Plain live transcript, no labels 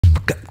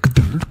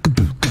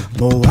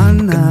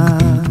Moana.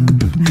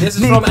 This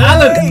is from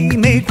Alan.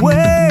 Make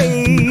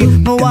way,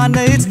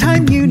 Moana, it's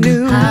time you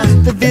knew.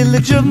 The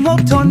village of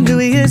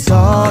Motonui is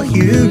all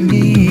you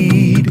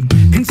need.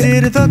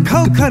 Consider the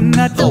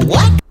coconut. The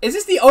what? Is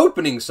this the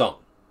opening song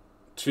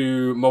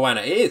to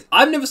Moana? It is.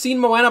 I've never seen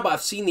Moana, but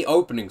I've seen the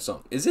opening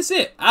song. Is this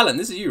it? Alan,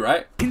 this is you,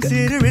 right?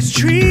 Consider its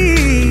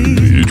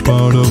trees. Each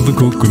part of the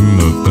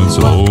coconut, that's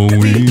all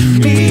we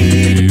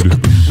need.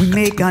 We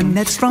make our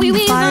nets from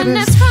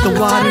fibers. The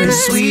water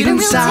is sweet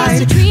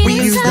inside. We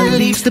use the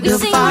leaves to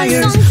build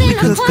fires. We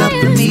cook up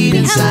the meat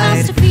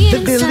inside. The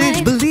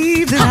village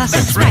believes in us.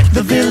 That's right.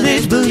 The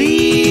village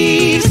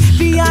believes.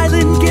 The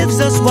island gives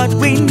us what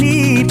we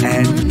need,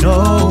 and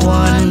no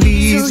one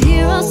leaves. So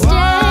here I'll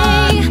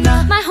stay.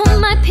 My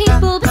home, my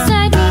people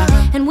beside me.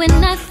 And when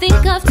I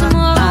think of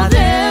tomorrow,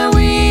 there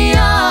we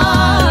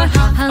are.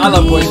 I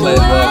love Voiceplay as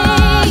well.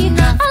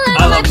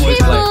 I love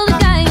Voiceplay.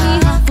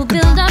 We'll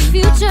build our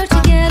future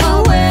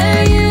together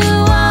where you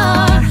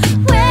are,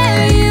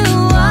 where you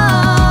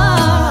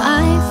are.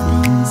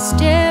 I've been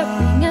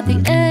staring at the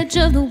edge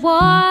of the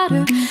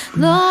water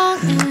long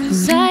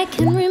as I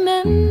can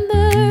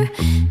remember,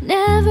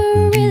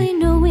 never really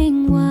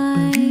knowing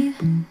why.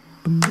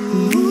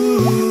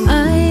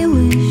 I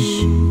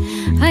wish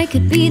I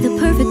could be the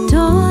perfect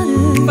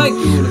daughter, but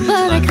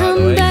I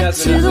come back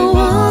to the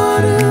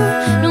water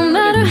no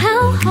matter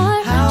how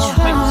hard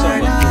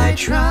I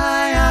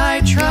try.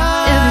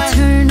 Every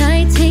turn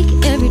I take,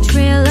 every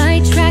trail I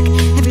track,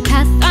 every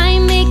path I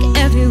make,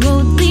 every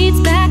road leads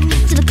back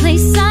to the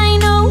place I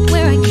know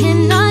where I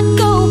cannot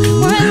go,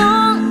 where I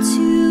long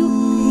to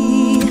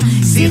be.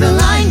 See the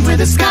line where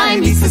the sky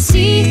meets the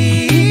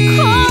sea. It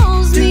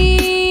calls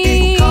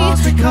me. No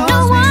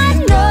one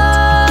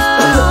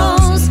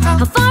knows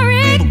how far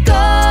it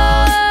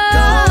goes.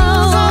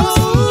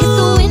 If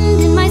the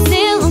wind in my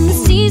sail on the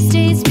sea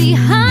stays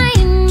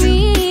behind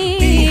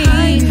me,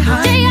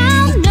 one day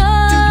I'll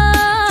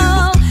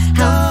know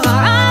how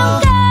far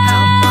I'll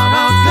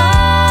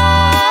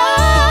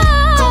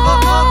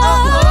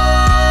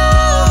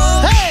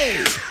go.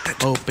 Hey!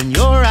 Open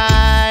your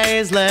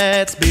eyes,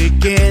 let's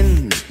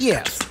begin.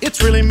 Yes,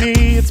 it's really me,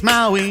 it's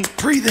Maui.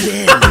 Breathe it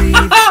in.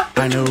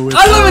 I know it's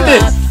I love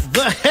this.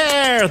 the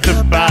hair,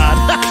 the bod.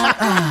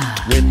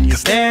 When you're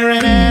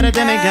staring at a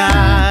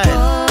demigod,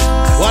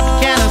 what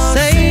can I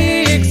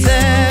say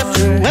except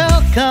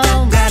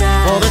welcome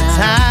for the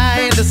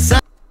tide, the sun.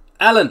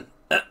 Alan,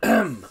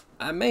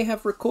 I may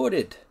have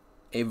recorded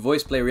a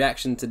Voiceplay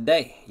reaction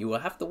today. You will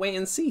have to wait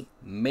and see.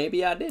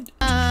 Maybe I did.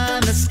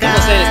 I'm not saying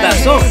it's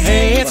that song.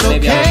 Hey, it's But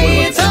maybe I recorded okay,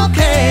 one it's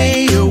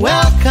okay. You're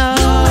welcome.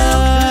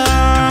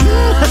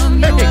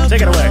 Hey,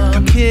 take it away.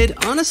 Kid,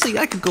 honestly,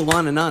 I could go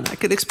on and on. I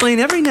could explain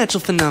every natural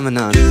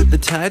phenomenon. The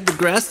tide, the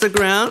grass, the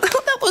ground.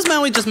 That was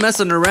Maui just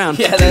messing around.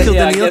 Yeah, Killed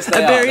I an eel, guess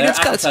they I are. buried They're its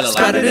guts. Acapella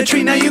Started like a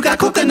tree, now you got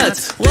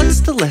coconuts. What's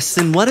the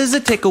lesson? What is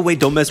the takeaway?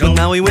 Don't mess with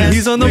Maui when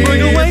he's on the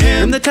breakaway.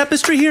 And the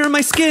tapestry here on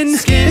my skin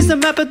is the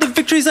map of the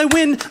victories I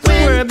win.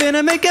 Where I've been,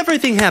 I make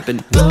everything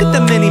happen. Look at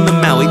the many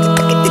Maui.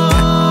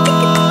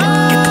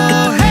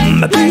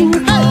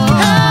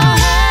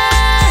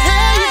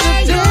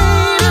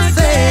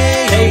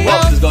 Hey,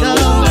 Wops has got an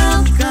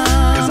awesome name.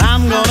 Cause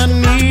I'm gonna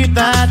need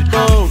that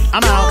boat.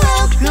 I'm out.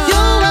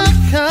 You're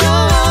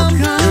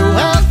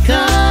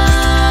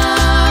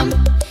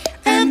welcome.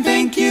 And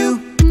thank you.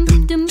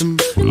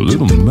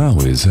 Little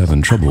Maui's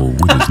having trouble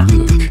with his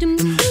look.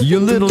 You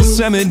little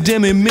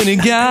semi-demi mini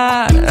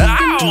guy.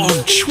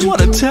 Ouch!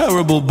 What a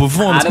terrible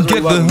performance.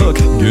 Get the hook.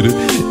 Get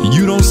it?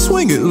 You don't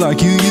swing it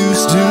like you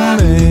used to,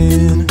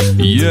 man.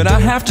 Yet I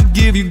have to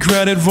give you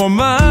credit for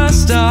my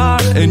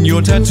start and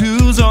your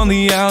tattoos on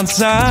the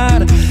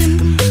outside.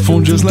 For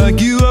just like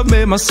you, I've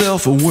made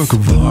myself a work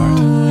of art.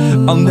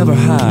 I'll never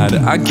hide,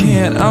 I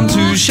can't, I'm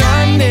too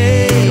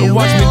shiny.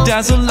 Watch me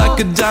dazzle like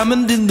a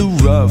diamond in the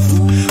rough.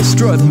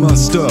 Strut my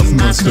stuff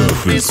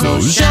is so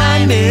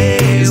shiny.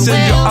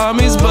 Send your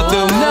armies, but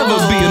they'll never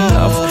be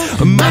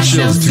enough. My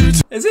shell's too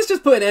tight. Is this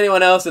just putting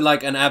anyone else in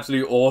like an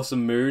absolute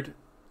awesome mood?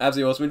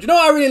 Absolutely awesome mood. Do you know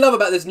what I really love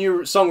about this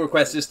new song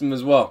request system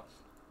as well?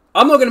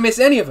 I'm not going to miss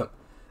any of them.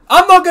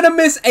 I'm not going to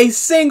miss a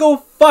single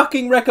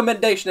fucking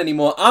recommendation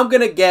anymore. I'm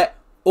going to get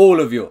all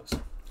of yours.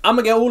 I'm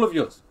going to get all of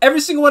yours. Every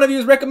single one of you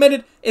is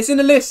recommended. It's in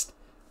the list.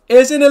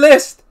 It's in the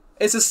list.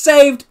 It's a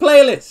saved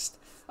playlist.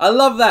 I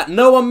love that.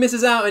 No one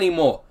misses out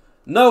anymore.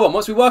 No one.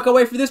 Once we work our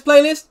way through this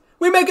playlist,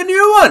 we make a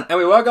new one. And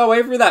we work our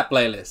way through that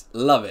playlist.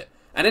 Love it.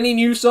 And any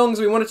new songs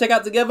we want to check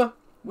out together,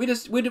 we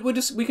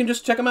can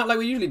just check them out like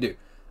we usually do.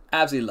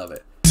 Absolutely love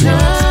it.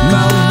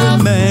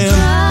 Maui man,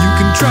 you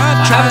can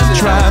try,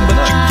 but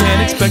you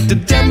can't expect a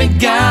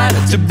demigod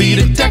to beat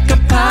a deck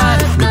of pie.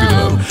 Look it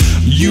up.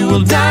 You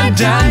will die.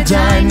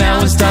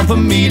 Now it's time for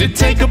me to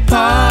take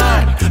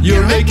apart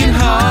your aching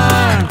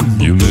heart.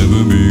 You'll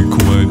never be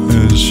quite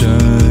as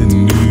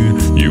shiny.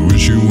 You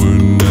wish you were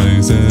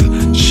nice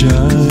and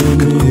shiny.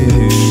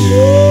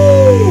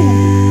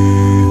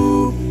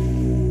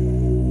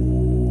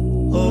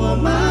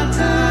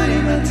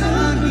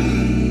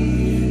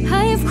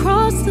 I have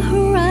crossed the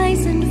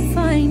horizon to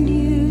find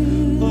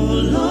you.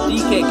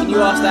 Kit, can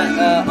you ask that,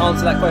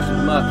 answer that question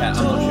to Mercat?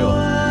 I'm not sure.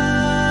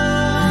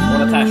 Or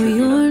Natasha, if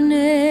you know.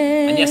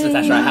 And yes,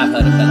 Natasha, I have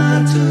heard of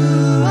Teleport.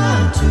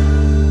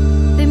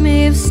 They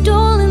may have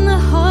stolen the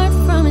heart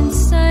from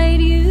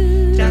inside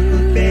you.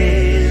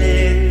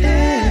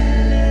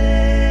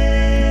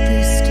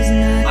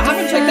 I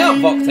haven't checked out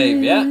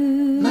Voctave yet. I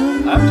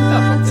haven't checked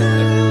out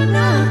Voctave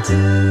yet.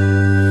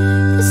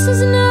 This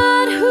is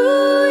not who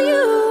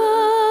you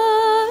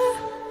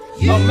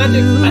are. Oh,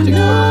 Magic's got a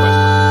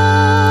request.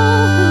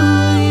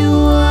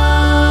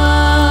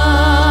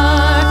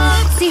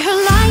 See her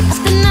light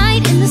the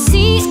night in the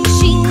sea.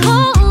 She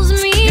calls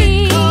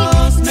me.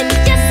 And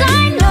yes, I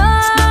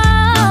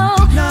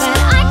know that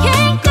I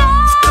can't go.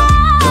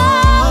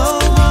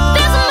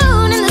 There's a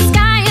moon in the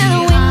sky and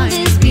the wind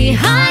is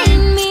behind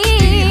me.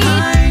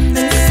 And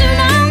soon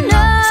I'll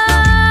know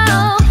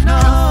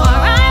how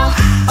far I'll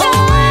go.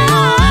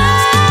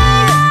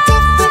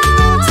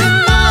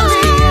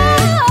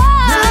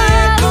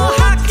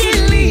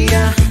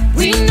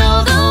 We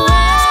know the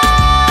way.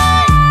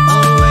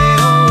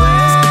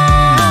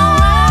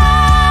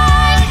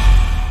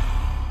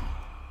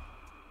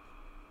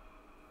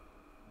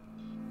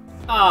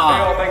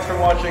 Ah, Thanks for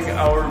watching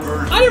our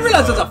version. I didn't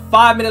realize it was a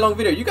 5-minute long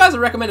video. You guys are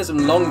recommending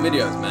some long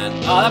videos, man.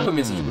 Ah, that put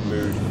me in such a good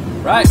mood.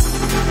 Right.